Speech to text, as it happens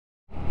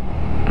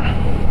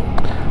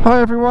Hi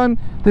everyone,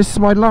 this is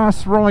my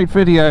last ride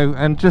video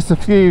and just a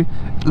few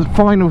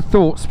final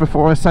thoughts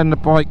before I send the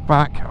bike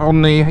back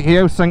on the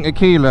Hyosung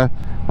Aquila.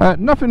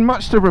 Nothing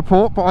much to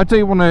report, but I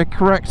do want to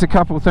correct a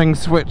couple of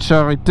things which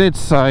I did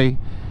say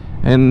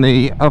in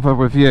the other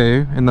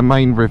review, in the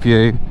main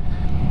review.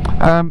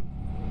 The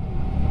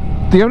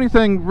only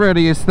thing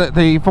really is that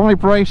the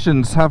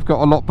vibrations have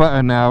got a lot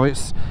better now.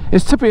 It's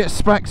to be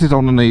expected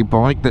on an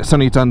e-bike that's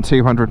only done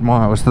 200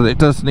 miles that it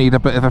does need a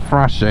bit of a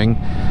thrashing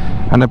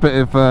and a bit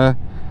of a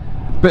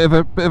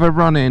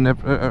run-in,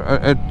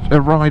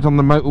 a ride on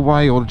the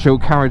motorway or the dual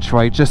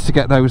carriageway, just to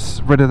get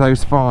rid of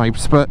those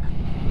vibes. But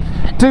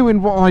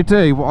doing what I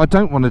do, what I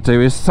don't want to do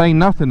is say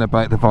nothing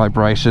about the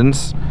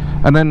vibrations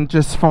and then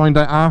just find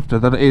out after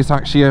that it is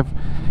actually a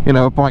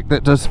bike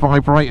that does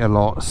vibrate a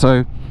lot.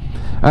 So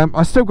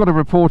I still got to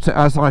report it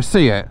as I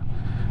see it,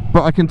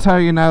 but I can tell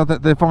you now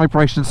that the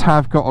vibrations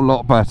have got a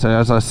lot better,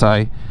 as I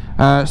say.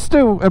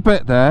 Still a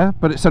bit there,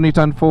 but it's only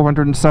done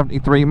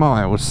 473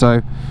 miles,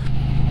 so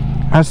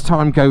as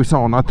time goes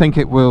on I think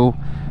it will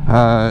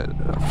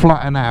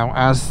flatten out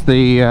as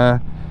the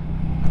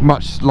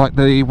much like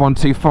the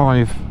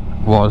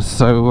 125 was.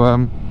 So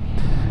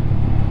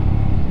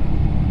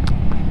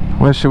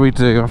where should we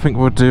do? I think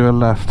we'll do a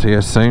left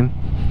here soon.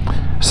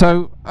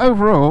 So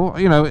overall,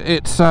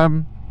 it's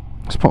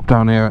let's pop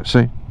down here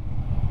actually.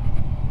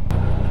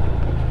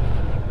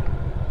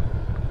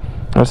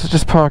 Let's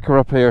just park her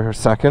up here for a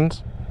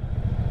second,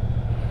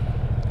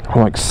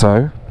 like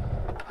so.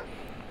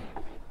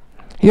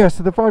 Yeah,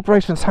 so the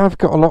vibrations have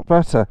got a lot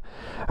better.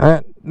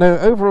 Now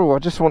overall I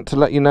just want to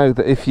let you know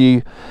that if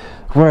you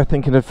were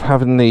thinking of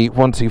having the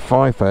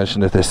 125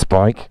 version of this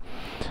bike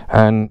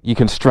and you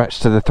can stretch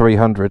to the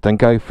 300, then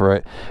go for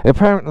it.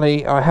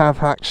 Apparently I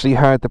have actually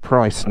heard the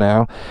price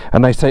now,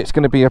 and they say it's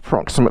going to be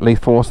approximately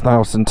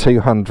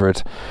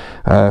 4,200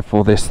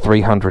 for this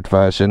 300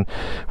 version,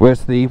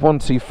 whereas the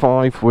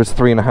 125 was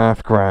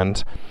 3.5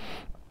 grand.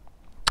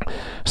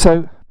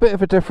 So bit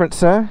of a difference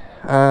there,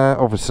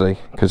 obviously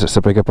because it's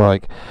a bigger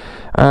bike,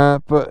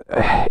 but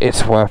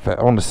it's worth it,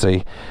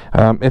 honestly.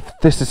 If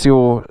this is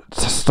your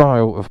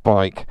style of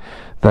bike,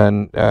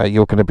 then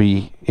you're going to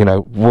be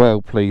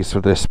well pleased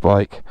with this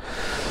bike.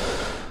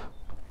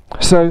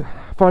 So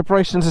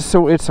vibrations are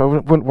sorted, so I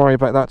wouldn't worry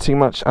about that too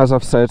much. As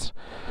I've said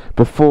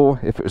before,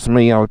 if it was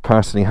me, I would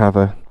personally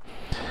I'd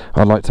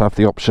like to have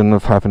the option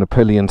of having a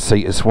pillion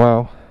seat as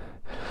well,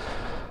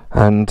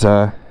 and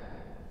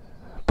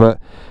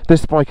but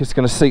this bike is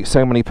going to seat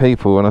so many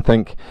people, and I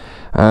think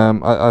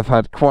I've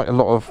had quite a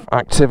lot of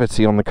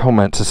activity on the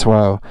comments as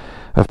well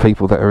of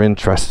people that are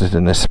interested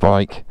in this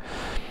bike.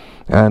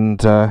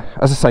 And as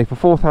I say, for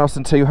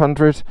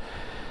 4,200,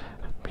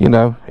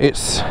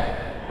 it's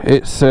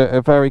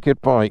a very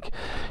good bike.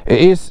 It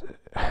is,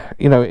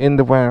 in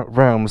the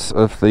realms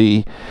of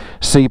the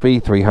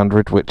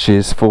GV300, which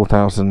is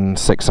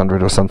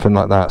 4,600 or something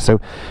like that. So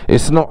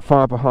it's not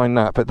far behind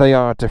that, but they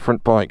are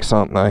different bikes,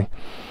 aren't they?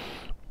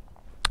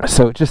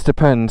 So it just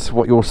depends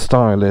what your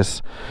style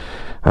is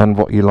and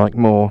what you like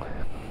more.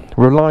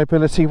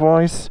 Reliability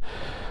wise,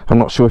 I'm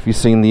not sure if you've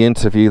seen the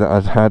interview that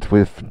I'd had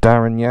with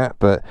Darren yet,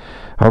 but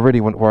I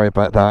really wouldn't worry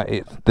about that.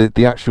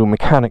 The actual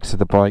mechanics of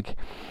the bike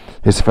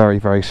is very,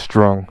 very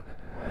strong,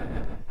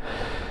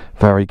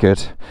 very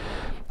good.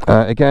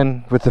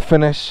 Again, with the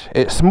finish,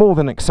 it's more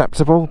than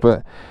acceptable,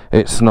 but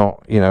it's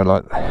not,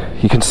 like,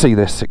 you can see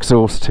this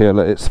exhaust here,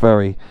 it's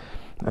very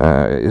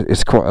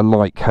it's quite a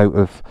light coat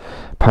of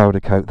powder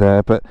coat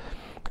there, but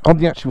on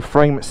the actual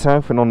frame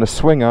itself and on the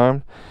swing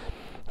arm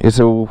is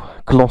all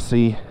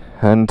glossy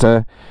and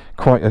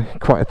quite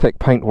a thick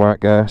paintwork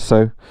there,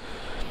 so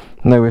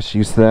no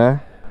issues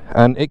there.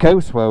 And it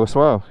goes well as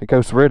well. It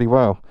goes really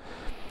well.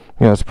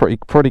 It's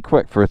pretty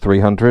quick for a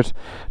 300.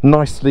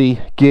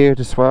 Nicely geared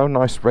as well.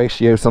 Nice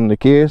ratios on the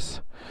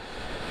gears.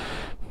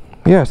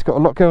 Yeah, it's got a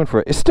lot going for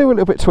it. It's still a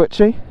little bit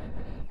twitchy.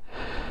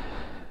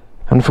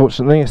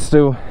 Unfortunately, it's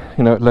still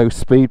at low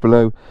speed,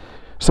 below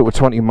sort of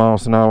 20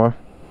 miles an hour.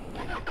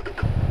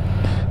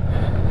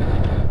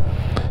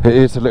 It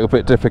is a little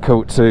bit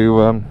difficult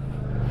to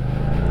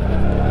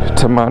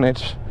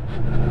manage,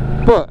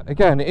 but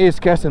again, it is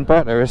getting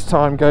better as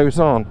time goes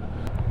on.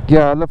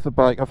 Yeah, I love the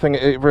bike. I think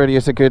it really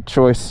is a good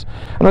choice.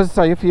 And as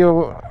I say, if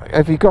you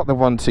got the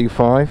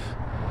 125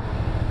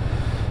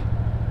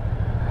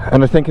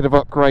 and are thinking of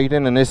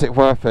upgrading and is it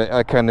worth it,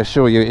 I can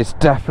assure you it's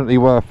definitely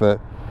worth it,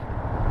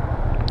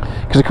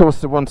 because of course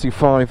the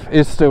 125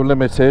 is still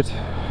limited,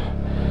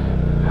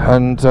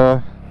 and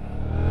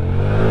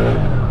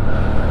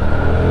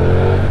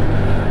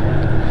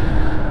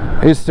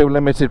is still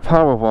limited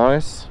power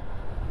wise.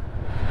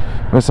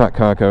 Where's that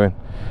car going?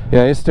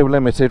 Yeah, it's still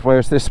limited,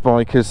 whereas this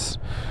bike is,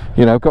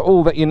 got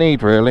all that you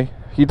need really.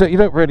 You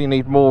don't really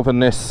need more than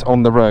this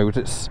on the road.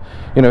 It's,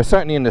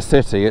 certainly in the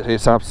city,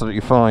 it's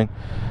absolutely fine,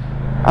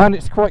 and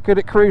it's quite good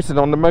at cruising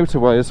on the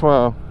motorway as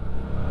well.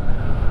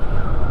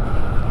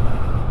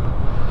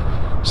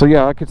 So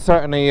yeah, I could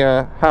certainly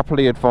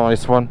happily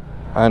advise one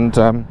and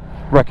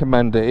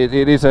recommend it.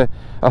 It is a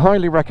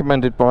highly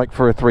recommended bike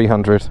for a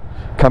 300,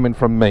 coming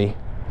from me.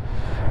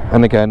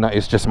 And again, that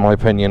is just my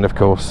opinion, of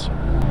course.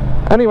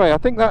 Anyway, I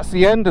think that's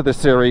the end of the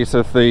series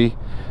of the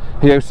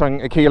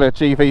Hyosung Aquila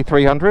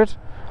GV300.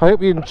 I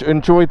hope you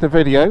enjoyed the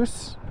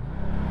videos,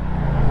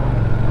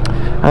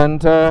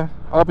 and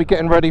I'll be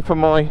getting ready for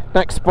my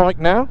next bike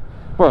now.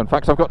 Well, in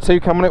fact, I've got 2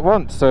 coming at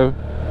once, so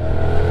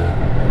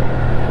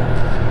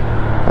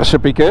that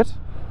should be good.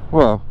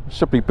 Well, it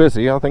should be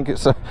busy. I think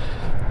it's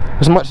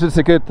as much as it's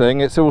a good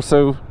thing, it's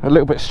also a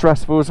little bit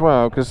stressful as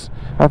well, because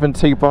having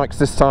 2 bikes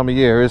this time of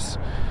year is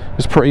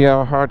pretty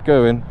hard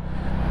going.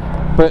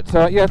 But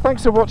yeah,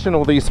 thanks for watching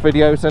all these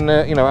videos, and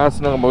you know,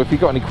 as normal, if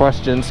you've got any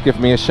questions, give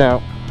me a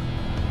shout.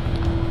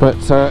 But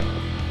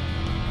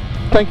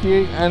thank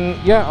you, and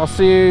yeah, I'll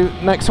see you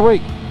next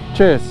week.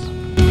 Cheers.